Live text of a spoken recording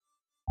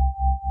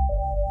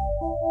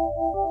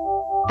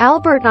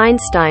Albert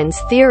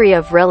Einstein's theory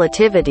of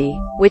relativity,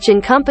 which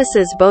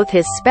encompasses both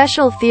his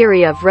special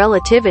theory of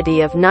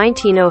relativity of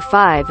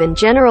 1905 and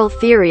general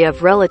theory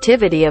of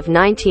relativity of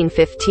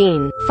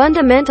 1915,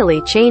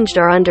 fundamentally changed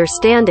our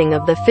understanding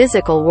of the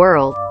physical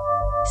world.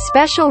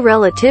 Special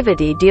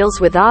relativity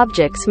deals with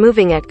objects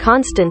moving at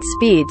constant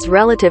speeds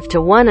relative to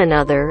one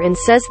another and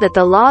says that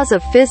the laws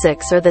of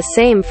physics are the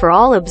same for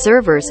all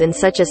observers in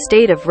such a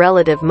state of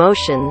relative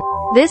motion.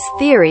 This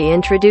theory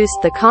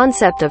introduced the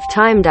concept of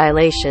time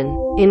dilation,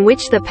 in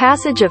which the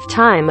passage of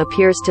time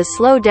appears to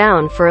slow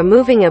down for a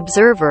moving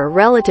observer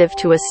relative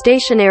to a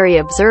stationary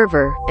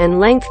observer, and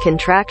length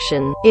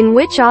contraction, in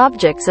which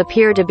objects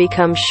appear to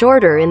become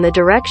shorter in the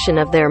direction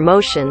of their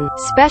motion.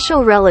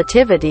 Special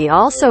relativity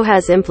also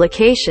has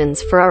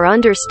implications for our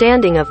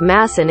understanding of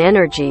mass and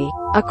energy.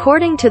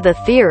 According to the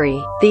theory,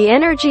 the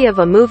energy of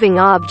a moving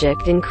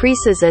object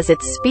increases as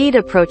its speed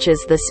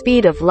approaches the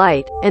speed of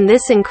light, and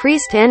this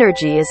increased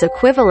energy is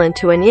equivalent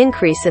to an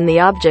increase in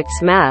the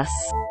object's mass.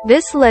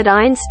 This led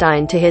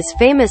Einstein to his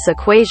famous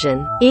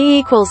equation,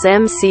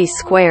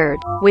 E=mc²,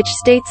 which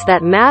states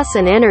that mass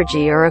and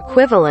energy are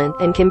equivalent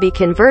and can be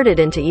converted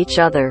into each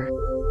other.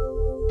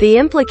 The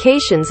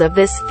implications of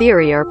this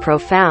theory are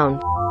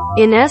profound.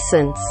 In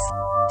essence,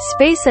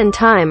 space and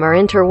time are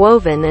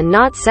interwoven and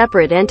not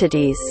separate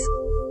entities.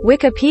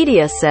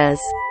 Wikipedia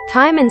says,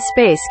 time and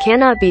space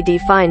cannot be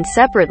defined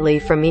separately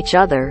from each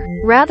other.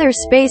 Rather,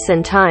 space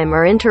and time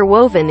are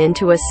interwoven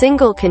into a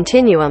single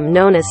continuum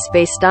known as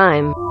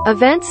spacetime.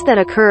 Events that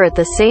occur at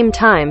the same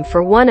time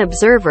for one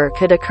observer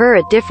could occur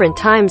at different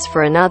times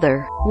for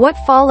another. What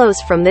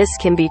follows from this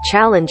can be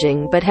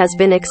challenging but has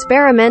been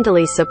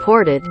experimentally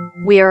supported.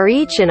 We are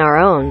each in our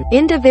own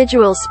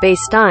individual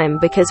spacetime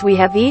because we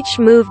have each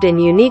moved in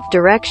unique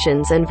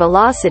directions and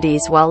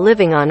velocities while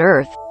living on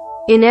Earth.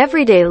 In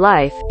everyday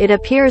life, it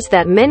appears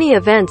that many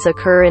events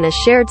occur in a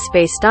shared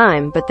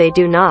spacetime but they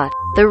do not.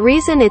 The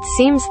reason it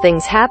seems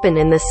things happen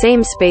in the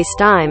same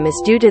spacetime is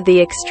due to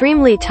the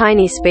extremely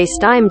tiny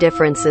spacetime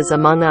differences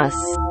among us.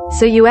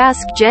 So you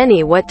ask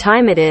Jenny what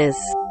time it is.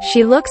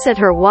 She looks at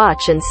her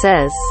watch and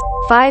says,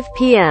 5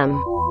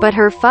 p.m. But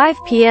her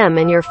 5 p.m.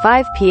 and your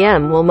 5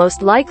 p.m. will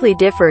most likely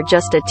differ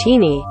just a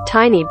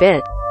tiny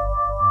bit.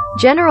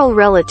 General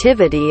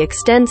relativity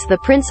extends the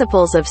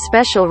principles of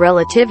special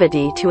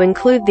relativity to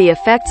include the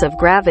effects of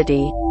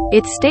gravity.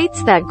 It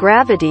states that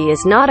gravity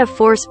is not a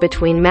force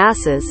between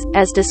masses,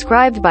 as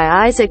described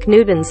by Isaac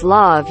Newton's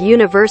law of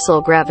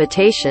universal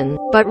gravitation,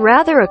 but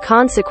rather a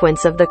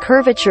consequence of the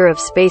curvature of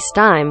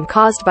spacetime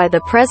caused by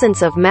the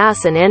presence of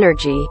mass and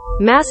energy.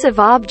 Massive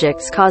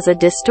objects cause a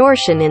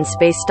distortion in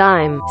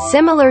spacetime,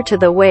 similar to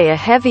the way a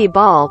heavy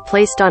ball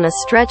placed on a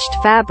stretched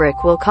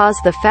fabric will cause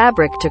the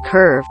fabric to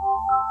curve.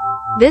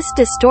 This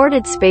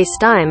distorted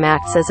spacetime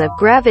acts as a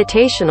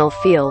gravitational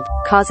field,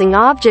 causing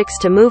objects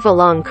to move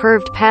along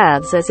curved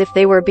paths as if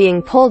they were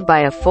being pulled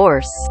by a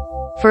force.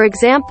 For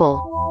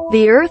example,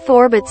 the Earth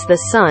orbits the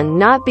Sun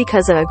not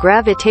because of a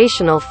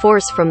gravitational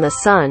force from the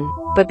Sun,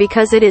 but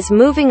because it is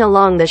moving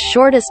along the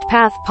shortest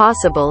path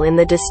possible in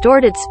the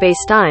distorted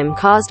spacetime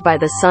caused by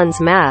the Sun's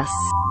mass.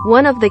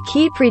 One of the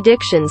key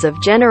predictions of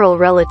general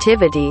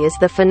relativity is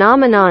the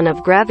phenomenon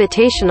of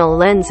gravitational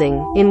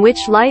lensing, in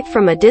which light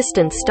from a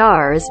distant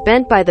star is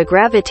bent by the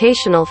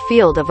gravitational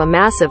field of a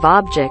massive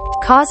object,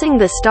 causing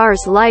the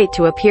star's light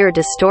to appear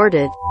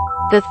distorted.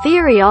 The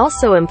theory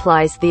also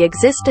implies the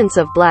existence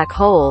of black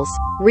holes,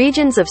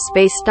 regions of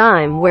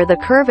spacetime where the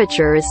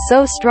curvature is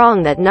so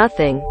strong that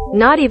nothing,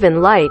 not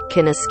even light,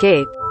 can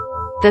escape.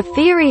 The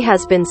theory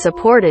has been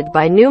supported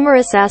by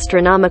numerous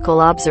astronomical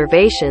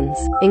observations,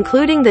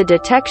 including the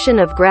detection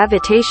of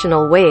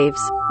gravitational waves,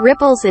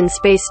 ripples in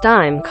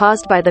spacetime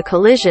caused by the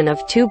collision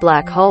of two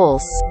black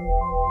holes.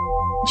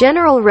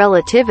 General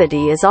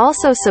relativity is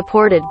also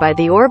supported by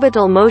the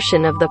orbital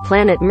motion of the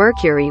planet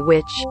Mercury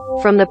which,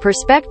 from the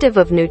perspective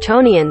of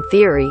Newtonian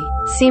theory,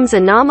 seems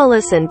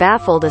anomalous and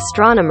baffled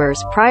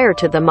astronomers prior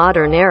to the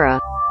modern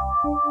era.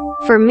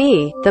 For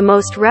me, the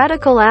most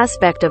radical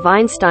aspect of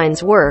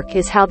Einstein's work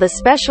is how the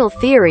special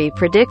theory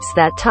predicts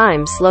that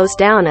time slows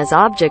down as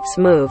objects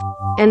move,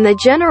 and the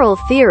general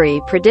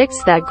theory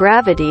predicts that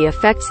gravity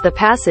affects the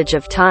passage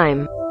of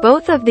time.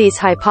 Both of these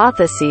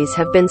hypotheses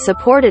have been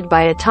supported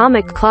by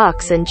atomic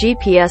clocks and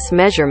GPS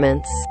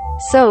measurements.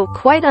 So,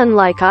 quite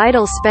unlike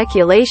idle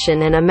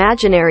speculation and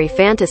imaginary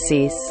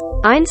fantasies,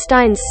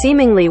 Einstein's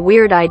seemingly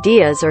weird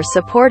ideas are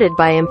supported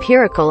by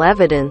empirical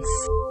evidence.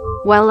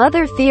 While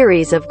other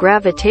theories of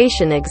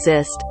gravitation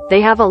exist,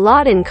 they have a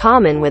lot in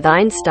common with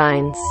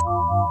Einstein's.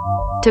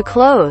 To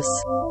close,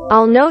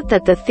 I'll note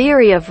that the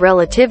theory of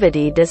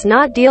relativity does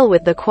not deal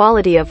with the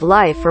quality of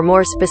life or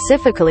more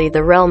specifically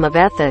the realm of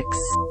ethics.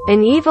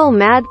 An evil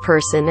mad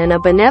person and a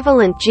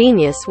benevolent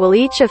genius will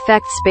each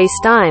affect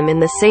spacetime in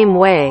the same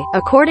way,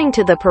 according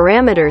to the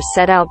parameters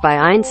set out by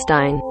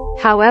Einstein.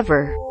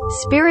 However,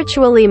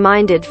 spiritually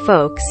minded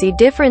folk see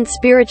different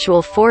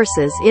spiritual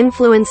forces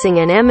influencing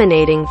and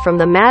emanating from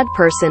the mad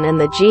person and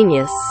the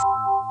genius.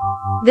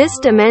 This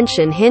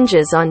dimension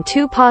hinges on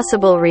two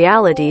possible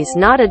realities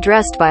not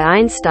addressed by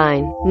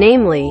Einstein,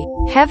 namely,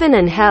 heaven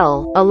and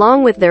hell,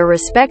 along with their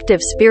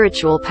respective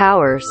spiritual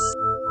powers.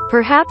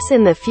 Perhaps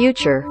in the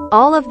future,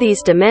 all of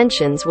these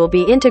dimensions will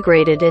be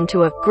integrated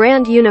into a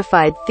grand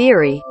unified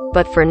theory,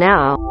 but for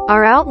now,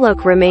 our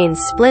outlook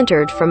remains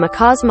splintered from a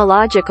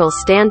cosmological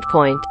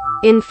standpoint.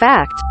 In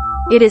fact,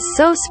 it is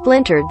so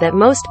splintered that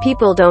most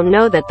people don't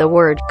know that the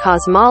word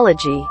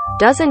cosmology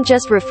doesn't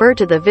just refer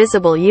to the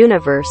visible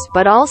universe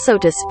but also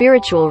to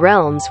spiritual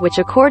realms which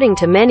according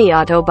to many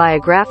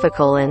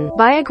autobiographical and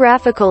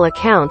biographical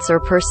accounts are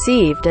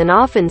perceived and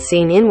often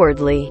seen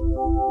inwardly.